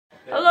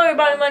Hello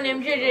everybody, my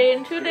name is JJ,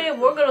 and today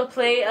we're gonna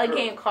play a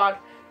game called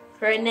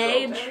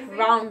Grenade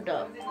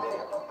Roundup.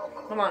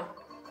 Come on.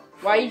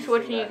 Why are you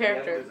switching your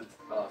character?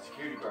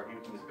 Security guard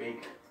using his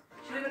baker.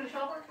 Should have been a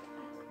shelter?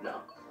 No.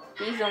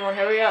 Please, someone,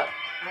 hurry up.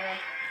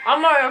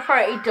 I'm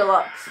mariokart 8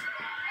 deluxe.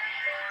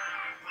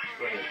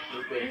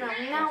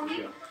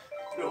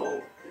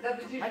 No.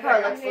 My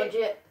car looks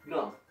legit.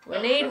 No.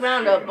 Grenade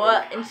Roundup,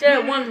 but instead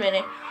of 1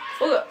 minute,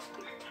 we'll go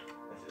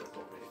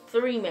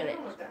 3 minutes.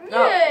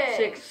 No, Yay.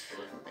 6.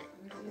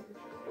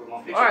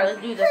 Alright,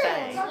 let's do the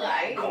thing.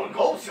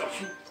 Go,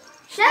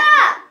 Shut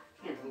up!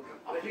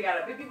 You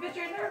got a baby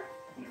picture in there?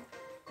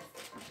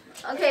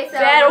 Okay, so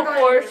Battle we're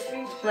course.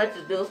 going- Let's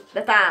do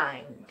the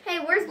thing. Hey,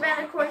 where's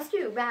battle course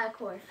 2? Battle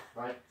course.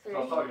 Right.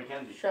 I'll talk to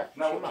Kenzie. Shut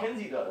Now, him what up.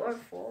 Kenzie does, Or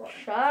 4.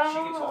 she can Shut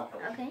talk.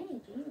 Okay,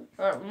 geez.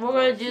 Alright, we're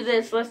gonna do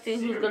this. Let's see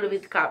who's gonna be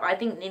the cop. I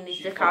think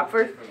Nini's the cop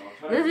first.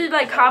 This is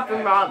like cop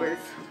and robbers.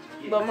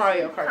 But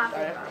Mario Kart Cop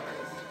style. and robbers.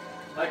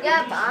 Like,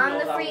 Yep, when I'm she the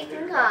knows I will freaking pick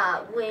her cop,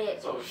 up. which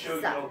So she'll,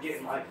 sucks. get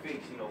in my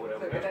face,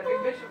 whatever. Look at that big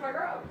bitch in my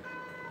garage.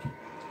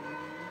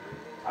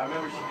 I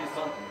remember she did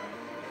something,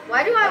 right?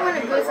 Why do I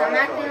want to boost? I'm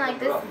acting like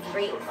this is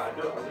great. I was like,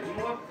 you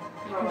know what?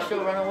 You can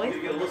still run away.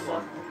 You get a little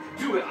slap.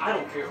 Do it. I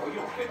don't care. Oh, you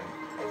don't care.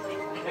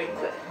 Okay.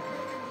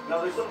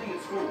 Now, there's something in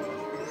school.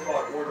 It's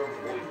called order of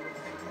avoidance.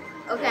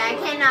 Okay, I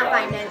cannot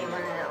find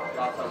anyone else.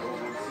 Last time we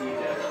would see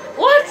that.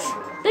 What?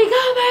 They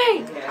got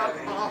me! Can't have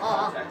any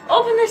contact.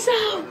 Open the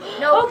cell!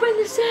 No. Open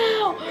the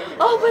cell!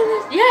 Open the...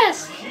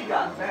 Yes! She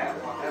got mad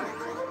on him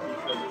because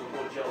there was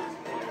no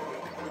jealousy there.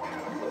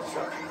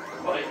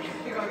 But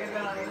You gonna get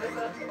that on your list?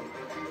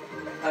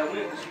 I went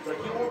and she's like,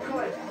 you won't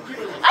cut.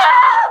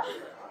 Ah!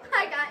 I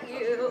got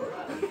you.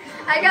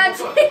 I got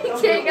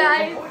JJ,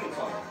 guys.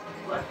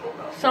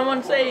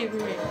 Someone save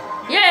me.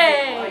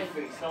 Yay!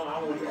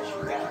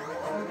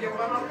 Get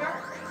one on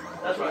there?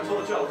 That's what I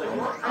told you. I was like,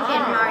 what? I'm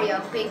getting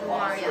Mario, big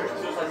Mario.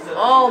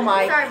 Oh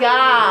my Sorry,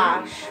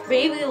 gosh.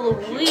 Baby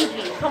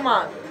Luigi, come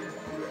on.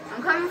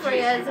 I'm coming for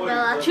you,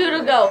 Isabella. 2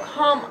 to go.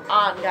 Come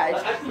on,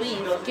 guys.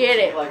 Please, get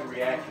it. Like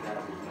reaction out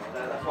of it,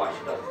 That's why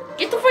she does it.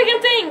 Get the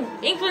freaking thing!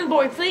 Inkling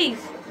boy, please.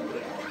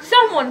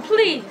 Someone,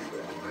 please.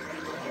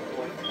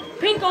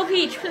 Pinko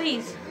Peach,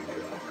 please.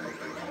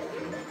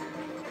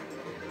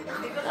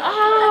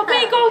 Oh,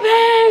 Pinko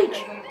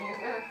Peach!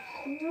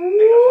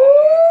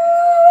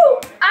 Woo!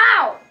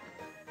 Ow!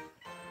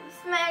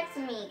 Smacks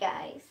me,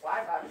 guys.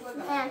 Why, Bob?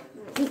 Smacks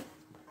me.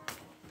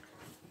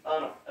 I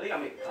don't know. I think I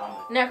made a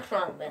comment. Next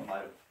round, then.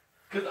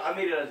 Because I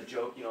made it as a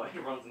joke, he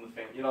runs in the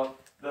family.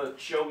 The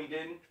show we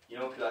did,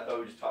 because I thought we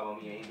were just talking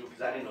about me and Angel,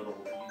 because I didn't know the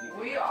whole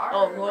We are.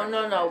 Oh,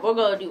 no. We're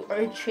gonna do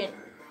urchin.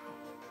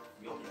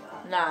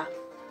 Nah.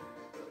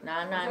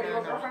 Nah.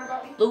 Girlfriend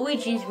about me?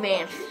 Luigi's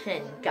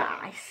Mansion,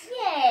 guys.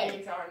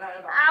 Yay! Sorry, not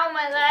about Ow,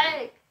 my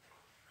leg.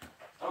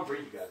 I'll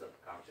bring you guys up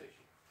for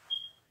conversation.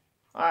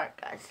 Alright,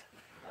 guys.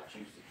 I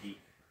choose to keep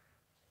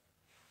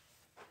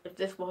If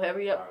this will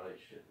hurry up. our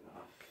relationship.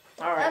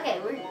 Alright. Okay,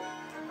 we're I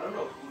don't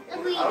know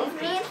who. Luigi's I don't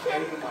think Mansion.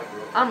 any of my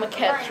girls- I'm gonna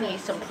catch me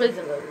some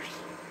prisoners.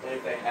 And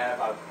if they have,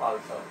 I would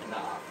probably tell them,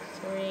 nah.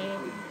 3, 2.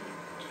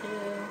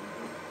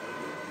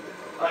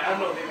 I don't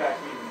know if they've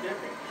actually been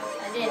different.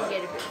 I didn't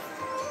get a boost.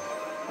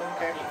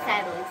 Okay.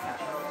 Sadly, so.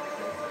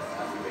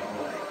 That's a big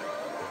one.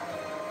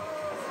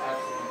 That's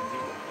absolutely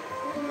zero.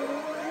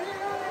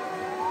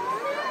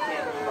 I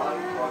can't try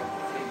to talk to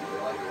things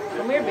like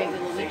Come here, baby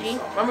Luigi.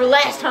 Remember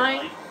last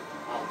time?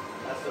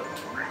 That's a.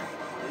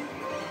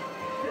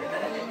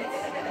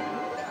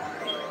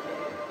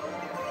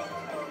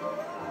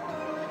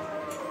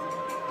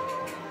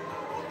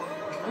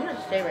 I'm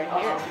gonna stay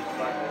right here.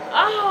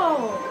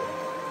 Oh!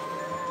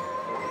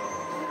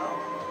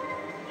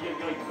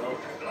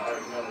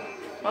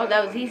 Oh,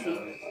 that was easy.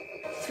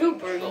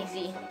 Super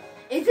easy.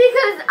 It's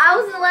because I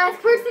was the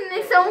last person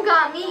that someone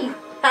got me.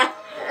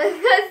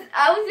 Because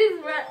I was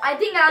just I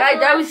think I was Guys, the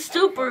that last, was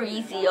super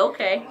easy.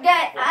 Okay.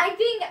 Guys, I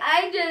think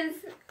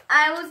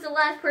I was the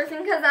last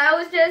person because I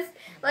was just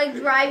like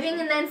driving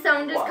and then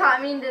someone just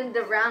caught me in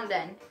the round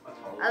end.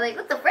 I was like,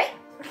 what the frick?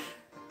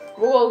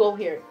 We're gonna go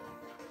here.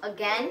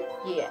 Again?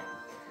 Yeah.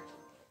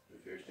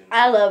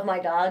 I love my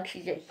dog.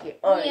 She's just here.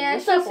 Oh, Yeah,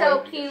 what's she's up, so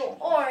Ori? cute.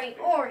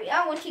 Ori.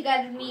 I want you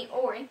guys to meet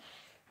Ori.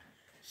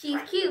 She's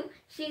cute.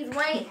 She's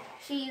white.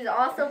 She's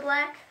also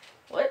black.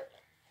 What?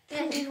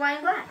 Yeah, she's white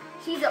and black.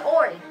 She's an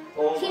Ori.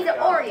 She's an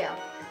Oreo.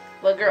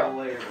 What girl?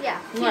 Yeah,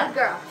 she's Yeah. a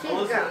girl. She's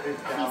a girl.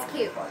 She's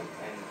cute.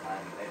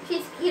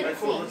 She's cute to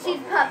see. She's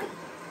a puppy.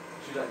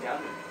 She's like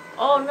down there.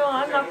 Oh no,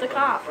 I'm not the In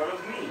cop. front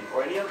of me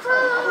or any other Yeah.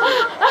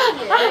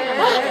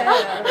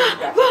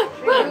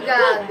 Run! You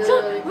got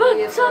good. Run!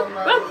 Get some of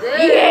Run! this.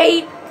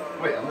 Yay!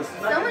 Wait, I'm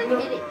listening. Someone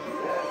hit it.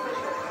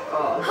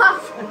 Ha!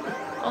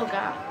 Oh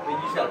god. Wait,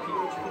 you just gotta pee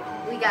with you.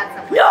 We got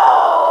some.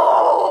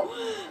 No!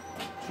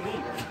 What you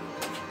mean?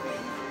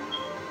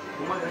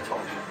 Who am I gonna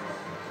talk to?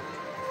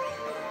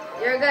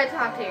 You're gonna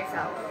talk to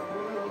yourself.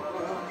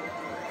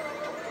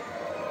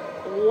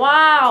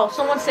 Wow,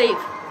 someone saved.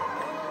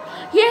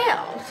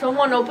 Yeah,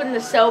 someone opened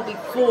the cell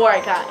before I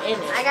got in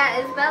it. I got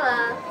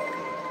Isabella.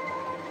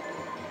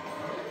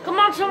 Come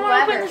on, on, someone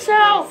Whoever open the it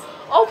cell. is.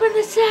 Open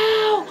the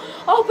cell.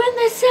 Open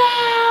the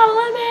cell.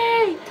 Let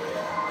me.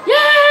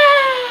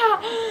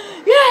 Yeah.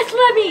 Yes,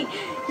 let me.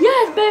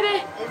 Yes,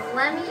 baby. Is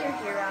Lemmy your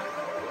hero?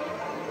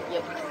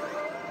 Yep.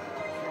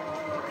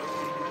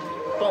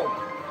 Boom.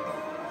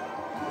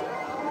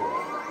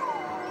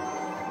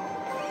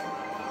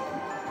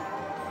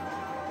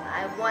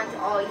 I want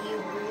all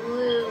you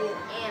blue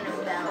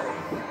Annabelle.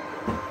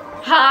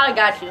 Ha, I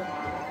got you.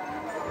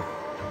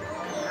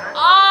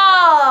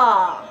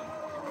 Ah.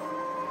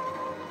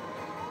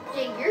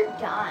 Jay, you're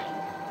dying.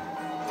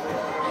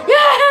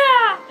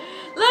 Yeah.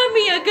 Let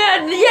me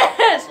again.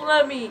 Yes,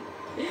 let me.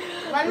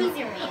 Lemmy's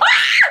your man,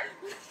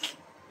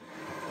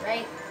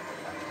 right?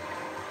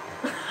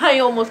 I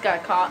almost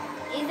got caught.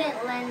 Isn't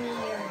Lemmy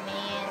your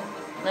man?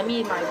 Let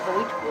me my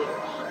voice boy.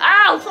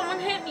 Ow! Someone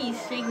hit me,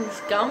 stinking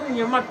scum.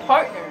 You're my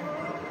partner.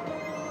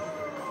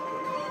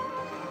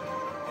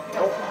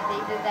 Okay, they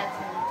did that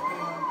to me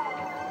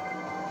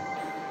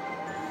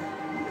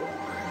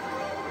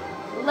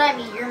too.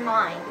 Lemmy, you're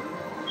mine.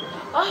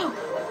 Oh.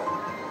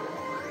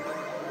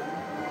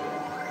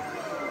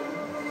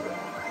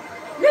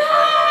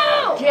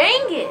 No!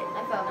 Dang it!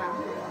 I fell down.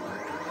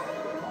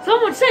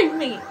 Someone save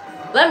me.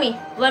 Let me,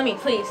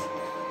 please.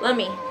 Let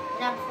me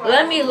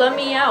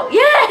out.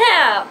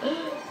 Yeah!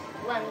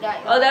 Lemmy got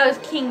you. Oh, that was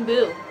King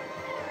Boo.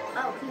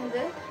 Oh, King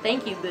Boo?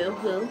 Thank you, Boo.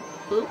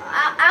 Boo.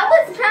 I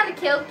was trying to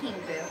kill King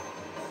Boo.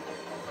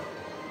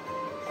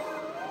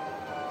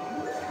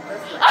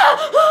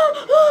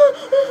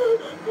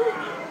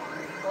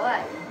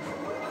 What?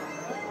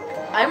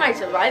 I might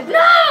survive this.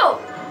 No!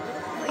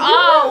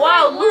 Oh,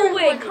 wow,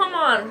 Louie, come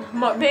on.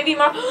 Baby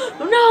Mario.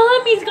 No,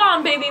 Lemmy's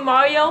gone, Baby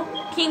Mario.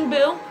 King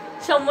Boo,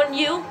 someone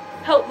you,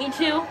 help me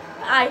too.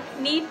 I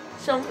need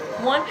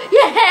someone.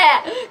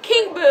 Yeah!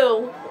 King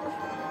Boo.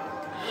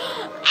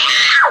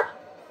 Ow!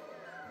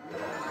 I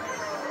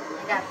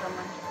got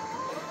someone.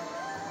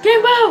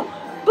 King Boo!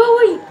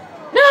 Bowie!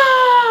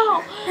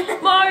 No!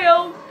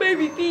 Mario,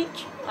 Baby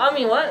Peach. I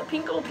mean, what?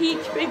 Pinko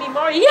Peach, Baby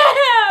Mario.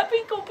 Yeah!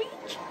 Pinko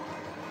Peach.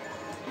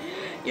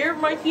 You're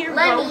my hero.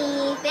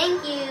 Lemmy,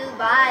 thank you.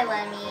 Bye,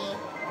 Lemmy.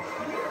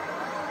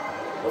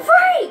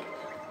 Free!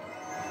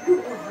 You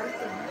were right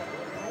there, Lemmy.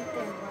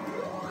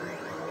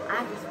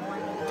 I just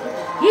wanted you.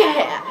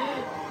 Yeah!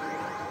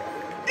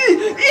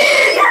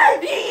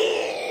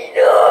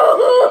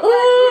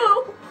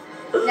 No!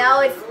 Now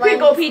it's Lemmy's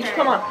Pinko Peach, turn.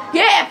 come on.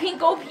 Yeah,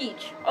 Pinko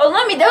Peach. Oh,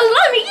 Lemmy, that was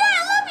Lemmy.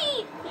 Yeah,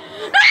 Lemmy.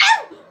 No!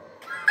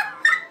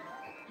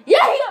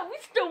 Yeah, we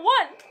still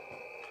won.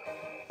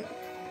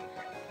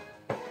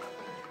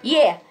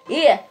 Yeah.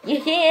 Hey,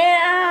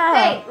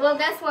 well,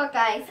 guess what,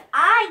 guys?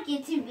 I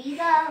get to be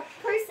the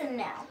person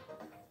now.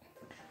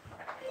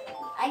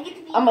 I get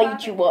to be I'm gonna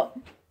eat you up.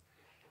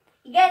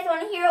 You guys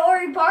want to hear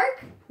Ori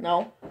bark?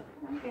 No.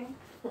 Okay.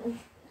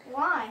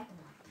 Why?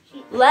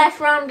 Last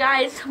round,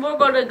 guys. We're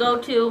gonna go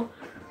to.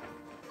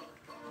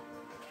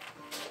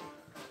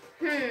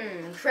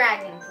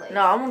 Dragon Place.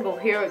 No, I'm gonna go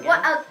here again.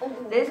 What?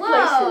 This whoa.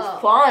 place is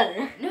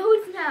fun. No,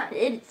 it's not.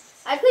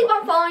 It's. I keep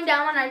on falling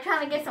down when I'm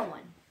trying to get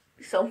someone.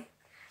 So.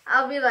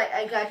 I'll be like,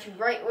 I got you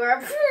right where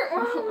I'm.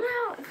 Oh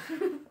no.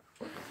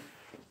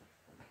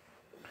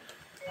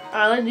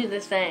 Alright, let's do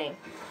this thing.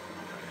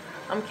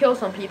 I'm gonna kill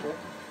some people.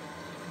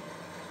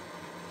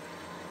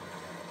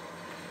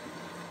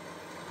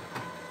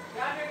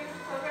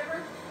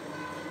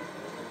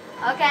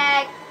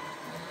 Okay.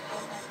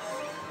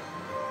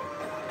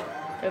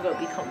 They're gonna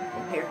be coming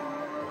from here.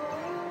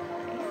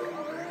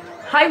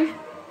 Hi.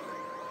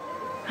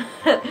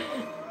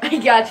 I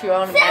got you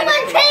on. 17!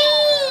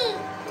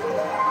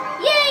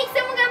 Yay!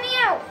 Someone got me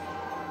out.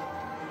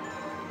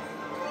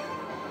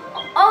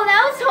 Oh,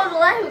 that was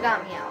Toadalette who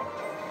got me out.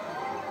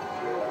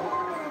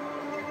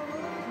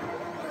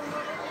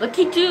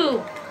 Lucky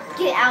two.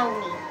 Get out of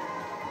me.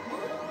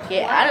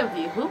 Get What? out of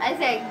you. Who? I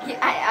said,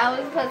 I was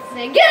supposed to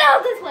say, get out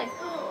of this place.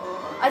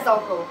 I saw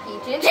Gold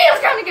Peach and she was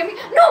trying to get me.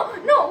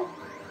 No.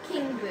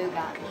 King Boo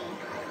got me.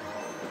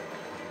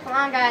 Come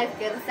on, guys,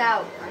 get us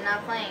out. I'm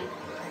not playing.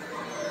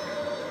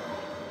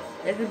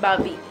 This is about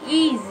to be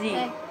easy.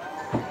 Okay.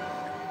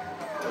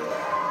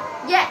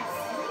 Yes.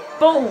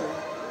 Boom.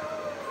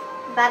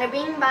 Bada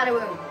bing, bada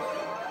boom.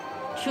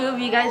 2 of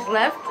you guys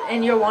left,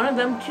 and you're one of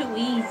them. Too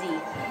easy.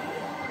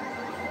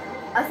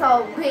 I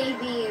saw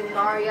Baby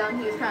Mario and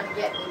he was trying to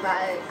get me,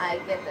 but I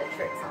get the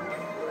tricks on him.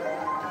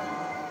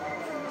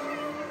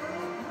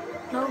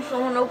 No,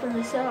 someone opened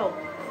the cell.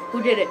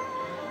 Who did it?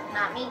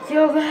 Not me.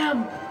 Kill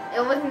them.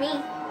 It was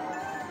me.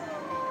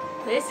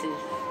 This is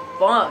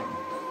fun.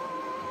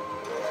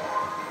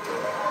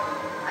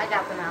 I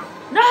got them out.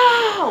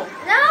 No.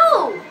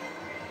 No!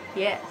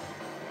 Yes.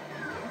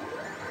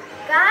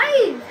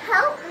 Guys,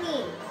 help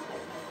me.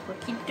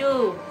 What you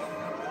do?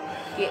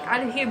 Get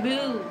out of here,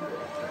 boo.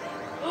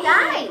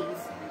 Guys,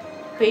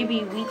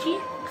 Baby Ouija?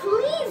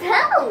 please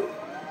help.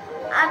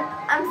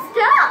 I'm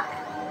stuck.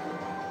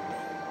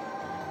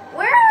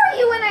 Where are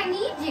you when I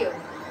need you?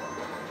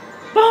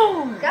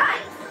 Boom.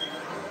 Guys,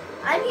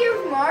 I'm here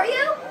with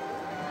Mario.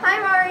 Hi,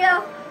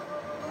 Mario.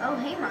 Oh,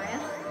 hey, Mario.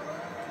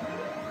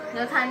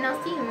 No time, no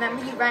see.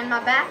 Remember you riding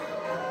my back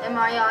in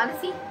Mario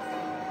Odyssey?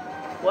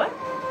 What?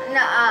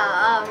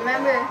 No,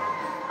 remember?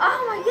 Oh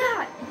my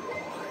God!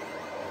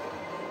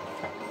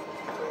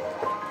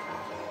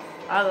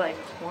 I like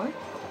what?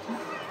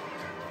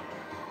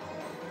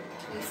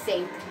 You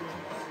saved me.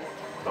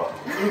 Oh,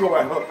 you go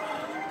back up.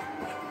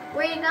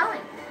 Where are you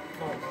going?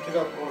 Oh, check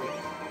out the corner.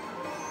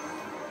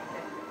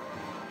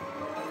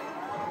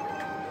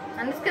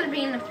 I'm just gonna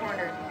be in the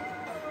corner.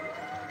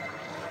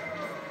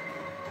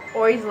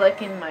 Or he's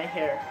licking my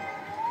hair.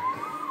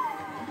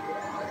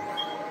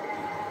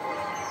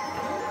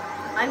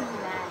 I'm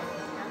mad.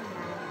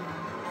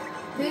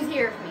 Who's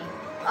here with me?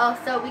 Oh,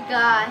 so we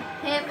got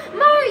him.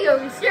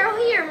 Mario, you're still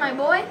here, my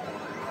boy.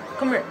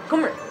 Come here, come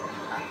here.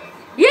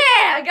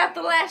 Yeah, I got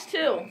the last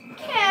two.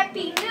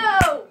 Cappy,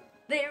 no!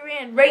 They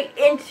ran right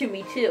into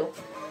me too.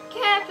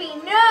 Cappy,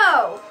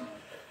 no!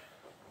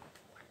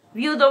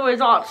 View the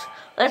results.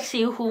 Let's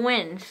see who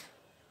wins.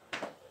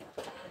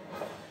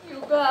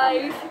 You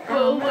guys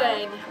will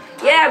win.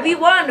 Yeah, we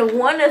won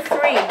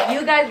 1-3.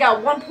 You guys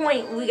got 1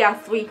 point, we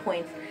got 3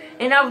 points.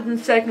 And I was in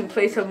second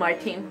place of my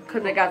team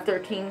because I got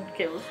 13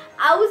 kills.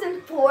 I was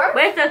in 4th.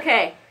 But it's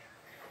okay.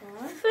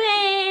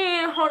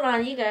 Hold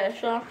on, you gotta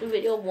show off the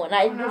video when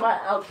I do my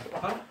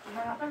outro.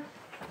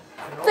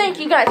 Thank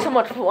you guys so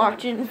much for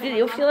watching the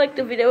video. If you like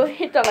the video,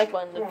 hit that like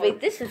button.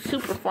 This is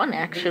super fun,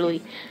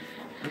 actually.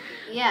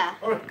 Yeah.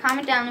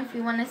 Comment down if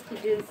you want us to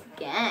do this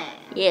again.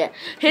 Yeah.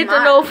 Hit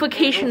the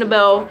notification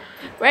bell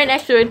right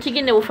next to it to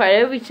get notified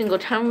every single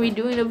time we're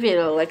doing a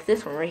video like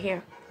this one right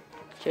here.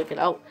 Check it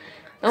out.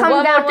 And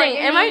one more thing.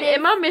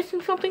 Am I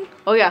missing something?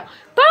 Oh yeah.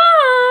 Bye.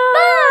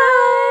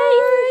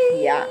 Bye.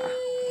 Yeah.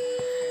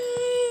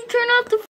 Turn off the